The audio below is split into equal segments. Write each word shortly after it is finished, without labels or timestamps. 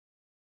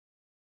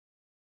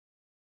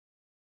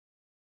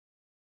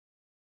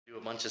Do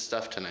a bunch of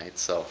stuff tonight,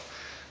 so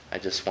I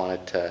just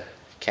wanted to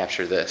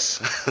capture this.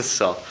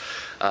 So,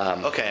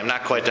 okay, I'm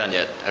not quite done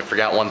yet. I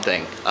forgot one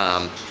thing.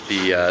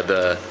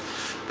 The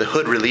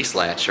hood release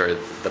latch, or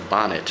the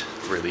bonnet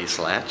release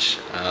latch,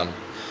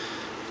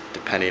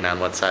 depending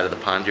on what side of the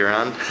pond you're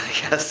on, I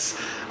guess.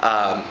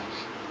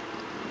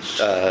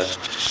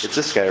 It's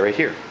this guy right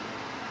here.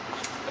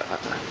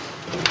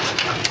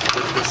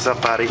 Lift this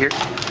up out of here.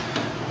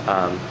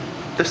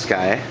 This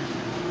guy.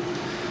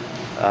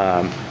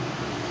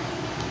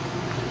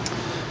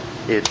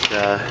 It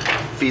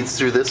feeds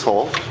through this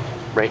hole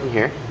right in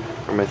here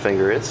where my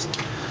finger is,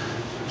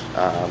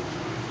 and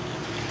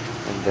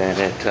then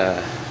it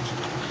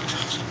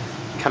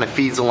kind of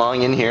feeds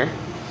along in here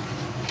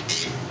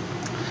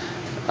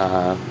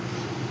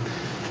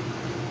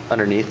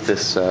underneath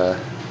this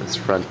this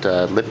front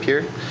lip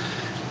here,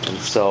 and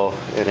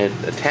it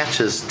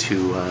attaches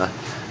to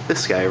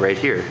this guy right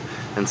here,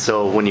 and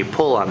so when you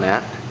pull on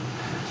that,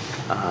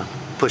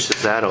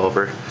 pushes that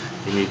over,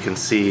 and you can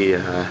see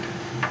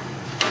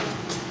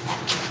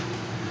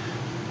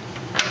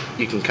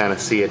you can kind of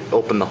see it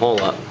open the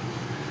hole up,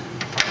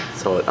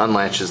 so it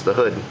unlatches the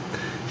hood.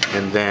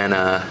 And then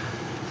I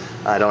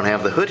don't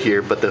have the hood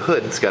here, but the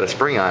hood's got a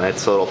spring on it,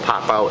 so it'll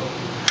pop out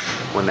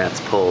when that's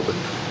pulled.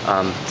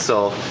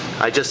 So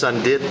I just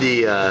undid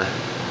the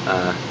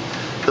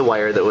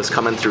wire that was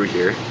coming through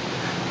here,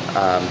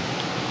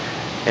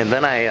 and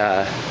then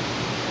I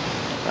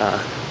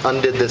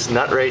undid this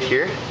nut right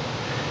here,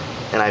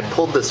 and I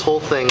pulled this whole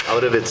thing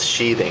out of its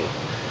sheathing.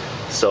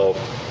 So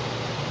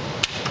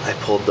I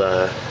pulled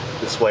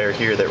this wire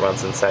here that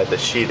runs inside the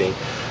sheathing,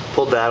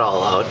 pulled that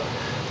all out,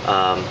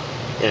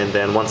 and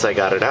then once I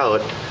got it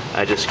out,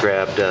 I just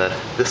grabbed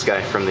this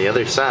guy from the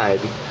other side,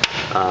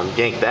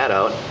 yanked that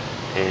out,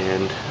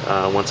 and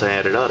once I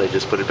had it out, I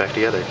just put it back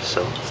together.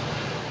 So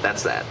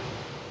that's that.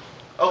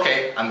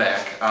 Okay, I'm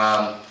back.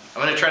 I'm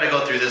going to try to go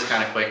through this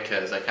kind of quick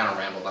because I kind of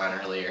rambled on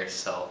earlier,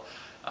 so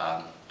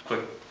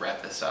quick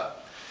wrap this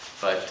up.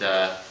 But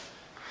I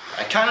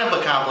kind of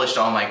accomplished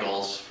all my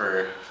goals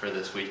for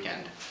this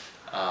weekend.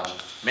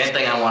 Main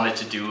thing I wanted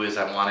to do is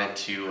I wanted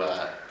to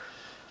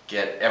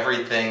get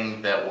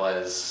everything that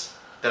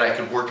I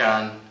could work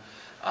on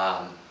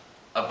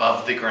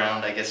above the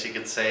ground, I guess you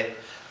could say.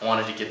 I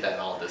wanted to get that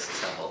all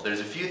disassembled. There's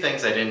a few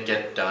things I didn't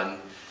get done,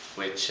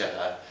 which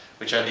are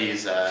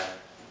these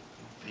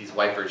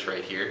wipers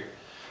right here.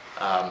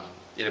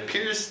 It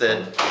appears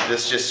that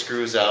this just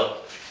screws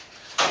out,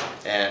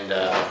 and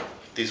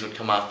these would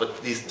come off,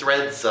 but these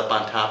threads up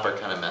on top are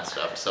kind of messed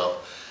up. So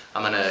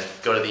I'm gonna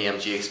go to the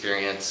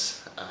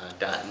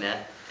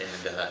mgexperience.net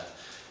and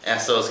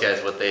ask those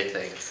guys what they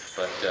think.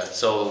 But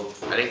so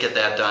I didn't get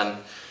that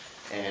done,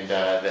 and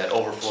that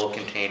overflow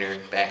container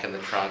back in the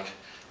trunk,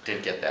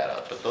 didn't get that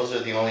out. But those are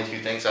the only two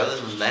things. Other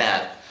than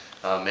that,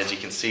 as you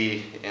can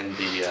see in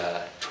the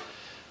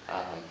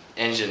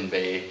engine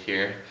bay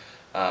here,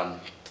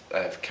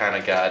 I've kind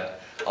of got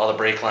all the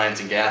brake lines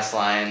and gas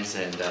lines,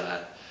 and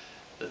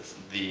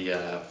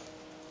the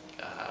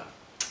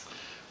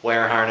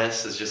wire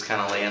harness is just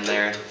kind of laying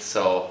there,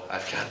 so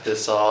I've got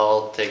this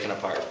all taken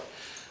apart.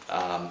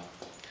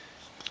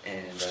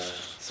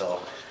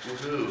 So,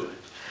 woohoo!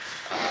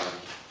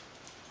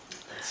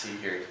 Let's see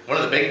here. One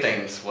of the big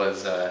things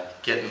was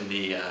getting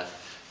the,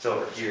 it's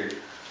over here,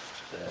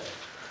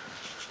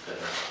 the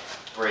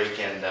brake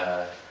and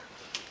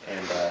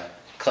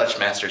clutch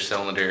master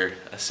cylinder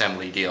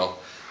assembly deal,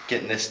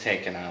 getting this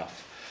taken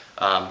off.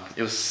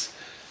 There was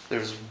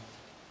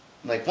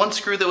like one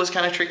screw that was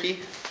kind of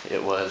tricky.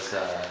 It was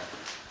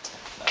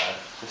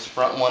this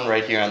front one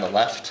right here on the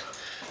left.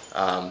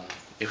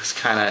 It was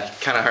kind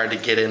of hard to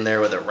get in there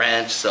with a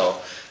wrench,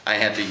 so I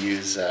had to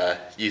use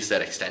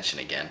that extension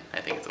again.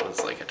 I think it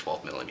was like a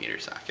 12mm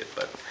socket,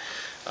 but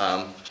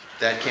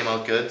that came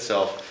out good.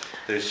 So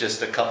there's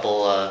just a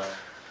couple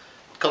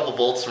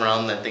bolts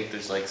around. I think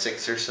there's like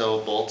 6 or so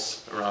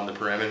bolts around the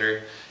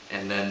perimeter,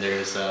 and then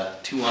there's 2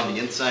 on the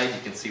inside. You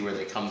can see where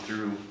they come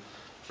through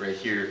right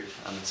here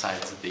on the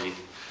sides of the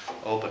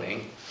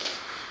opening,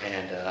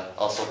 and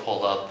also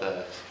pulled out the,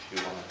 if you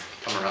want to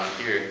come around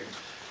here,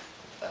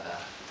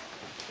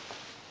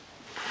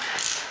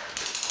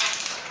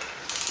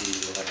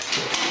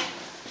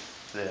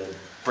 the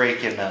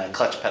brake and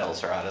clutch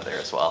pedals are out of there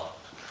as well.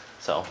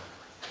 So,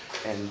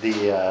 and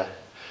the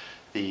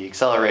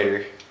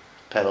accelerator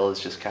pedal is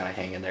just kind of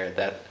hanging there.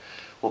 That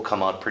will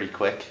come out pretty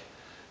quick.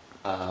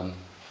 So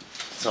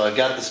I've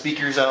got the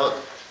speakers out.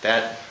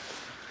 That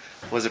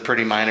was a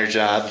pretty minor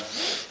job.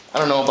 I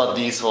don't know about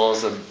these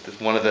holes.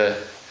 One of the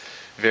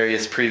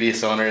various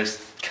previous owners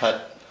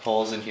cut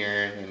holes in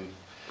here, and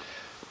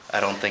I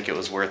don't think it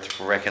was worth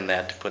wrecking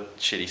that to put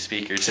shitty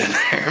speakers in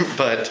there,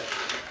 but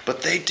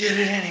they did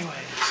it anyways.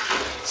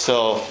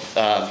 So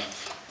I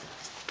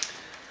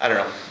don't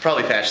know,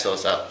 probably patch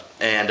those up.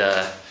 And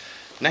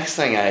next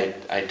thing I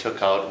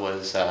took out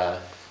was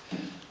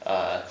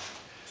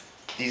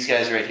these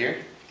guys right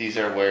here. These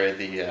are where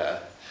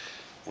the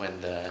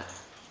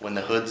when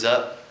the hood's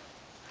up,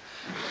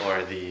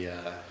 or the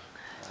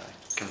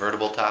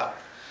convertible top,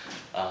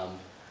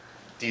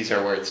 these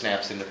are where it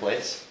snaps into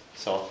place.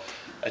 So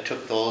I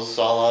took those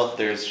all out.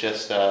 There's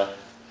just a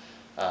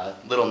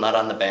little nut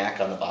on the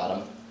back on the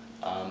bottom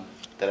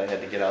that I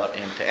had to get out.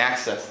 And to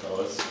access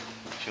those,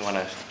 if you want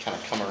to kind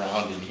of come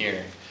around in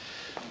here,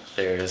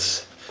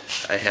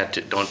 I had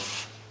to, don't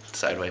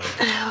sideways.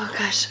 Oh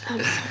gosh,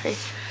 I'm sorry.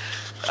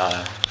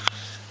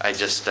 I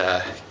just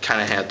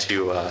kind of had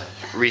to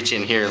reach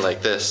in here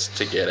like this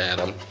to get at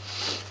them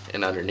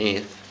and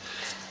underneath.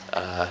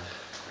 And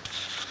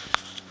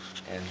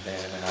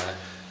then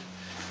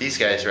these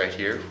guys right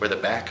here, where the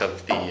back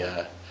of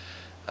the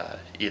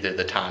either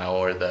the tonneau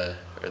or the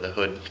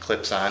hood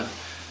clips on.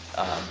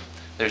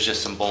 There's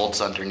just some bolts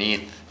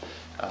underneath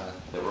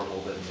that were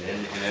holding it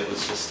in, and it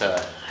was just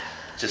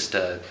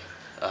a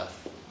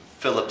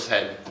Phillips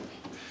head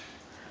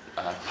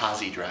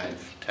posi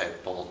drive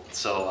type bolt.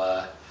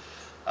 So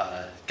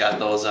got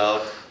those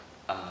out.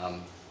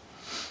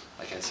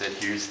 Like I said,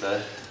 here's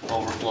the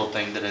overflow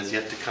thing that has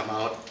yet to come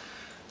out.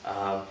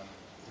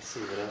 Let's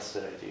see, what else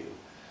did I do?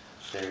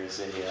 There's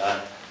a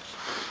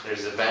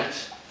vent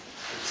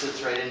that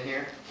sits right in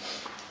here.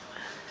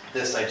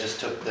 This I just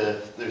took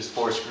there's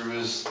 4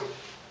 screws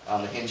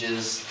on the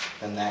hinges,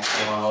 and that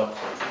came out.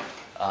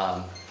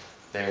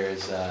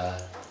 There's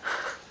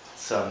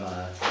some,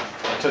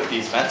 I took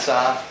these vents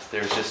off.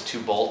 There's just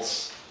 2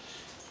 bolts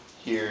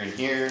here and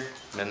here,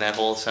 and then that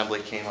whole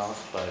assembly came out,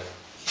 but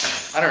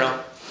I don't know.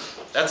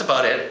 That's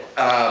about it.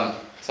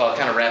 So I'll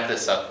kind of wrap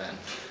this up then.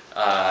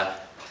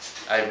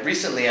 I've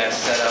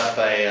set up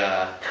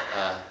a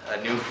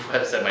new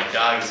website. My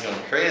dog is going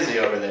crazy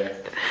over there.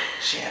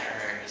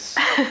 Shanners.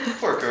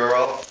 Poor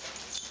girl.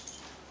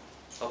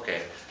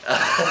 Okay.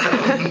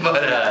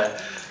 But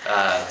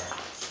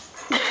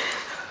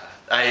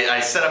I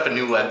set up a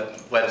new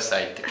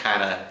website to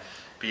kind of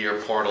be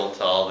your portal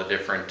to all the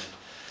different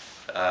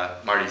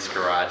Marty's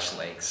Garage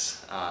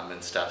links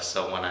and stuff.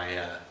 So when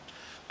I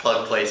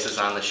plug places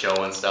on the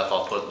show and stuff,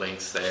 I'll put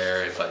links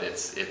there. But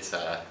it's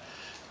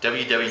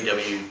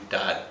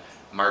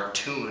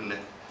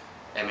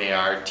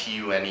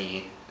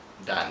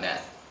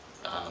www.martune.net.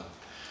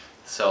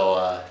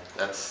 So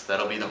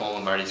that'll be the home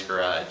of Marty's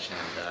Garage,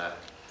 and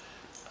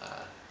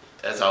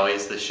as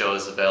always, the show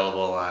is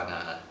available on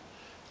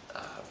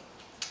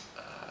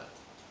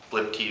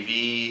Blip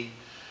TV,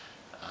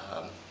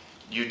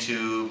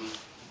 YouTube.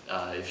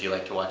 If you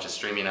like to watch it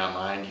streaming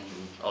online, you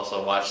can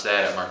also watch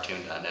that at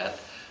martune.net.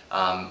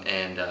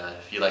 And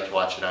if you like to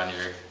watch it on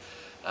your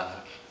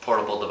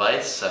portable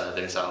device,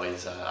 there's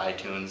always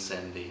iTunes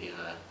and the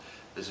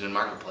Zune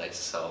Marketplace.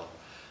 So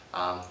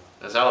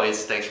as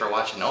always, thanks for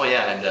watching. Oh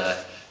yeah, and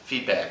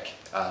feedback.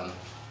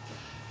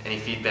 Any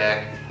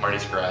feedback,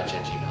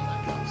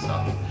 martysgarage@gmail.com.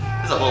 So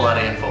there's a whole lot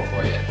of info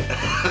for you.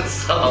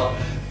 So,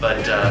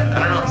 but I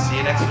don't know. See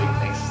you next week.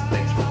 Thanks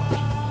for watching.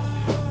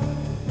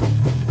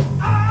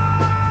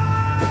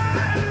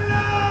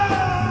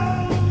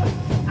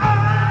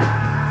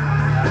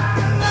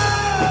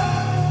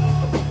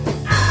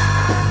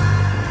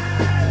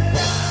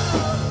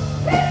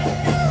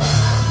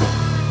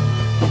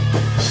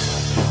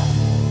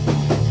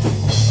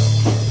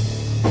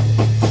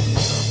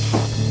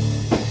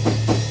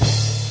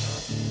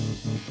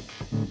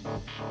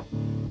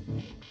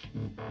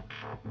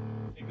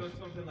 It goes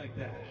something like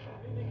that.